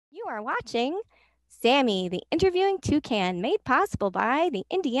are watching Sammy the Interviewing Toucan, made possible by the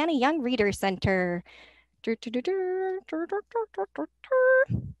Indiana Young Reader Center. Hey,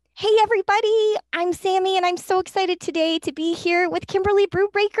 everybody, I'm Sammy, and I'm so excited today to be here with Kimberly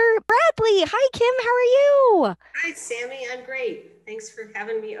Brubaker. Bradley, hi, Kim, how are you? Hi, Sammy. I'm great. Thanks for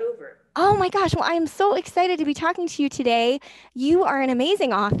having me over. Oh my gosh, well, I am so excited to be talking to you today. You are an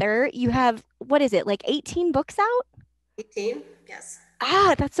amazing author. You have, what is it, like 18 books out? 18? Yes.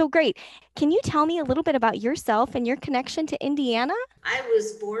 Ah, that's so great. Can you tell me a little bit about yourself and your connection to Indiana? I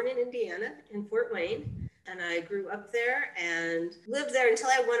was born in Indiana, in Fort Wayne, and I grew up there and lived there until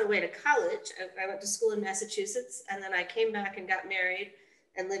I went away to college. I went to school in Massachusetts, and then I came back and got married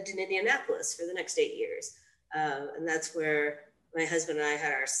and lived in Indianapolis for the next 8 years. And that's where my husband and I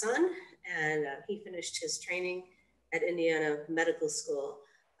had our son, and he finished his training at Indiana Medical School.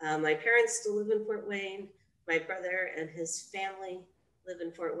 My parents still live in Fort Wayne. My brother and his family live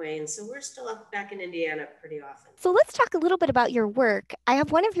in Fort Wayne, so we're still up back in Indiana pretty often. So let's talk a little bit about your work. I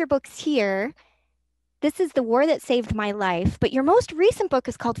have one of your books here. This is The War That Saved My Life, but your most recent book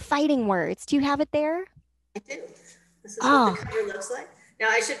is called Fighting Words. Do you have it there? I do. This is what the cover looks like. Now,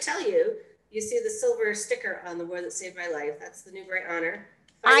 I should tell you, you see the silver sticker on The War That Saved My Life. That's the Newbery Honor.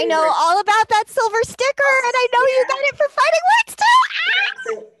 I know all about that silver sticker, and I know you got it for Fighting Words too.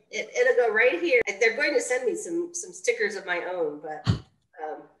 So it'll go right here. They're going to send me some stickers of my own, but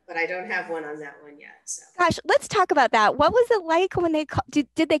I don't have one on that one yet. So. Gosh, let's talk about that. What was it like when they did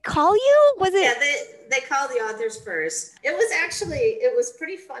they call you? Was it? Yeah, they called the authors first. It was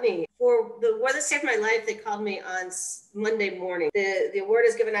pretty funny. For The War That Saved My Life, they called me on Monday morning. The award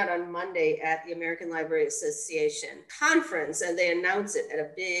is given out on Monday at the American Library Association conference, and they announce it at a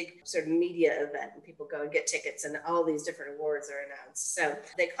big sort of media event, and people go and get tickets, and all these different awards are announced. So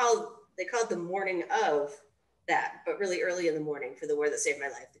they called the morning of that, but really early in the morning for The War That Saved My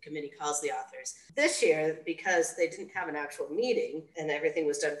Life. The committee calls the authors. This year, because they didn't have an actual meeting and everything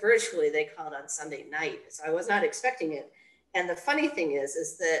was done virtually, they called on Sunday night. So I was not expecting it. And the funny thing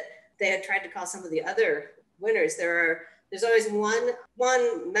is that they had tried to call some of the other winners. There's always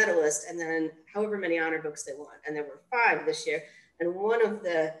one medalist and then however many honor books they won. And there were 5 this year. And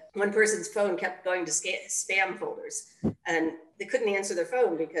one person's phone kept going to spam folders, and they couldn't answer their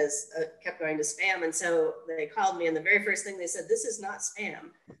phone because it kept going to spam. And so they called me, and the very first thing they said, "This is not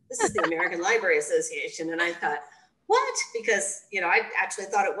spam. This is the American Library Association." And I thought, what? Because, I actually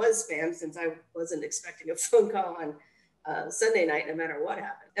thought it was spam since I wasn't expecting a phone call on Sunday night, no matter what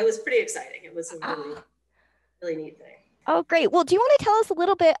happened. It was pretty exciting. It was a really, really neat thing. Oh, great. Well, do you want to tell us a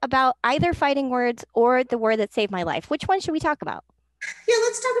little bit about either Fighting Words or The War That Saved My Life? Which one should we talk about? Yeah,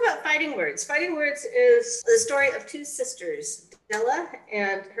 let's talk about Fighting Words. Fighting Words is the story of 2 sisters, Della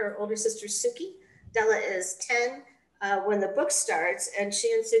and her older sister, Suki. Della is 10 when the book starts, and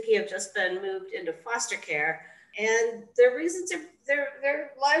she and Suki have just been moved into foster care. And their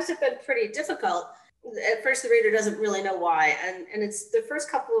lives have been pretty difficult. At first, the reader doesn't really know why. And it's the first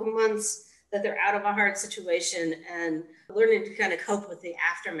couple of months that they're out of a hard situation and learning to kind of cope with the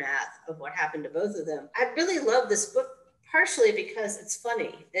aftermath of what happened to both of them. I really love this book, partially because it's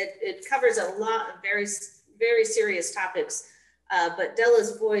funny. It covers a lot of very, very serious topics, but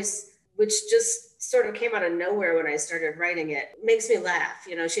Della's voice, which just sort of came out of nowhere when I started writing it, makes me laugh.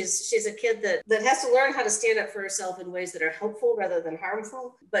 She's a kid that has to learn how to stand up for herself in ways that are helpful rather than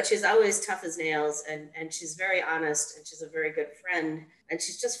harmful, but she's always tough as nails, and she's very honest, and she's a very good friend, and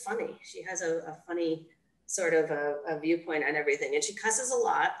she's just funny. She has a funny sort of a viewpoint on everything, and she cusses a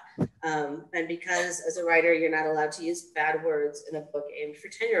lot. And because as a writer, you're not allowed to use bad words in a book aimed for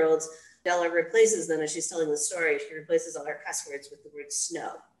 10-year-olds, Della replaces them as she's telling the story. She replaces all her cuss words with the word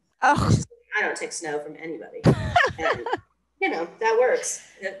snow. Oh, I don't take snow from anybody. And, that works.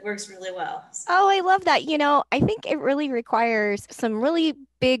 It works really well. So. Oh, I love that. I think it really requires some really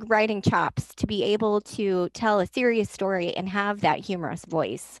big writing chops to be able to tell a serious story and have that humorous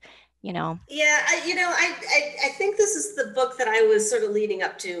voice. Yeah, I think this is the book that I was sort of leading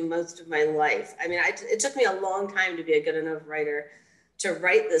up to most of my life. I mean, it took me a long time to be a good enough writer to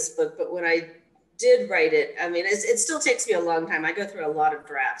write this book, but when I did write it, I mean, it still takes me a long time. I go through a lot of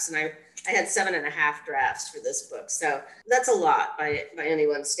drafts, and I had 7.5 drafts for this book. So that's a lot by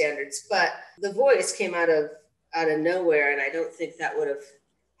anyone's standards, but the voice came out of nowhere. And I don't think that would have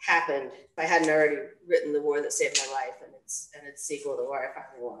happened if I hadn't already written The War That Saved My Life and its sequel, The War I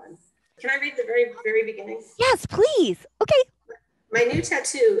Finally Won. Can I read the very, very beginning? Yes, please. Okay. My new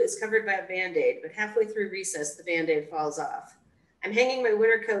tattoo is covered by a Band-Aid, but halfway through recess, the Band-Aid falls off. I'm hanging my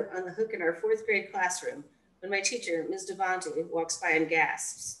winter coat on the hook in our 4th grade classroom when my teacher, Ms. Devante, walks by and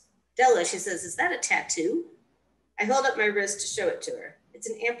gasps. "Della," she says, "is that a tattoo?" I held up my wrist to show it to her. It's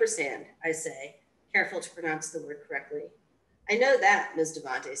an ampersand, I say, careful to pronounce the word correctly. I know that, Ms.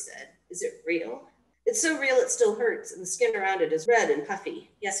 Devante said. Is it real? It's so real it still hurts, and the skin around it is red and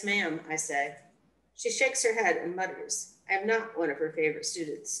puffy. Yes, ma'am, I say. She shakes her head and mutters, I am not one of her favorite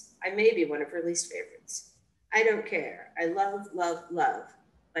students. I may be one of her least favorites. I don't care. I love, love, love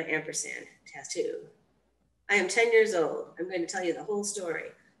my ampersand tattoo. I am 10 years old. I'm going to tell you the whole story.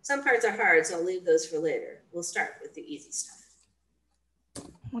 Some parts are hard, so I'll leave those for later. We'll start with the easy stuff.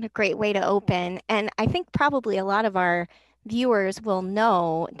 What a great way to open. And I think probably a lot of our viewers will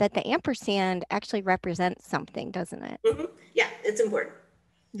know that the ampersand actually represents something, doesn't it? Mm-hmm. Yeah, it's important.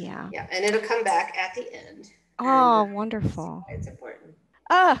 Yeah. Yeah, and it'll come back at the end. And Oh, that's wonderful. why it's important.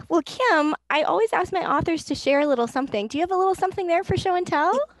 Well, Kim, I always ask my authors to share a little something. Do you have a little something there for show and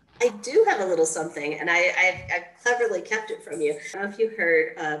tell? I do have a little something, and I cleverly kept it from you. I don't know if you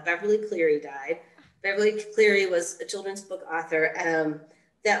heard, Beverly Cleary died. Beverly Cleary was a children's book author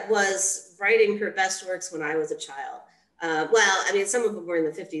that was writing her best works when I was a child. Well, I mean, some of them were in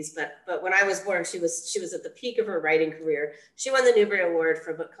the 50s, but when I was born, she was at the peak of her writing career. She won the Newbery Award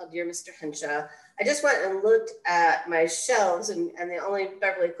for a book called Dear Mr. Henshaw. I just went and looked at my shelves, and the only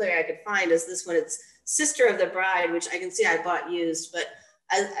Beverly Cleary I could find is this one. It's Sister of the Bride, which I can see I bought used, but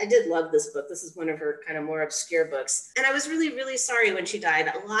I did love this book. This is one of her kind of more obscure books. And I was really, really sorry when she died.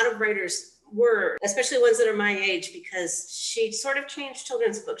 A lot of writers were, especially ones that are my age, because she sort of changed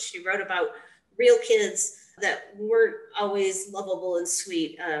children's books. She wrote about real kids that weren't always lovable and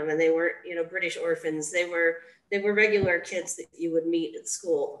sweet, and they weren't, British orphans. They were regular kids that you would meet at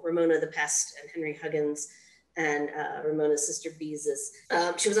school. Ramona the Pest and Henry Huggins and Ramona's sister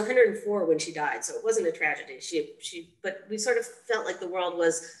Beezus. She was 104 when she died, so it wasn't a tragedy. But we sort of felt like the world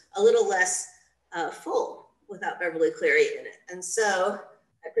was a little less full without Beverly Cleary in it. And so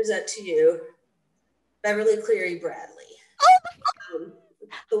I present to you Beverly Cleary Bradley.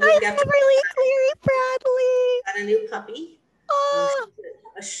 Hi, Beverly Cleary Bradley. Got a new puppy,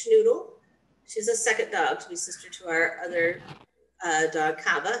 a schnoodle. She's a second dog to be sister to our other dog,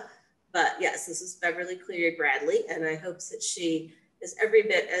 Kava. But yes, this is Beverly Cleary Bradley, and I hope that she is every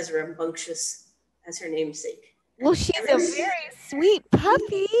bit as rambunctious as her namesake. Well, she's a very sweet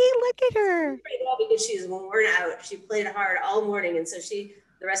puppy. Look at her. Pretty well because she's worn out. She played hard all morning, and so the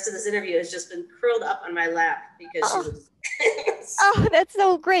rest of this interview has just been curled up on my lap because she was. Oh, that's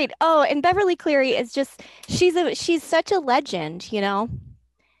so great. Oh, and Beverly Cleary is just, she's such a legend,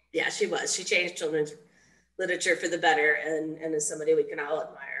 Yeah, she was. She changed children's literature for the better and is somebody we can all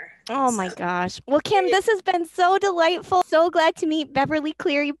admire. Oh my gosh. Well, Kim, this has been so delightful. So glad to meet Beverly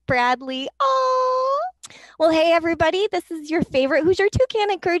Cleary Bradley. Oh. Well, hey, everybody. This is your favorite Hoosier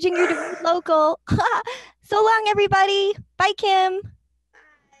Toucan encouraging you to be local. So long, everybody. Bye, Kim.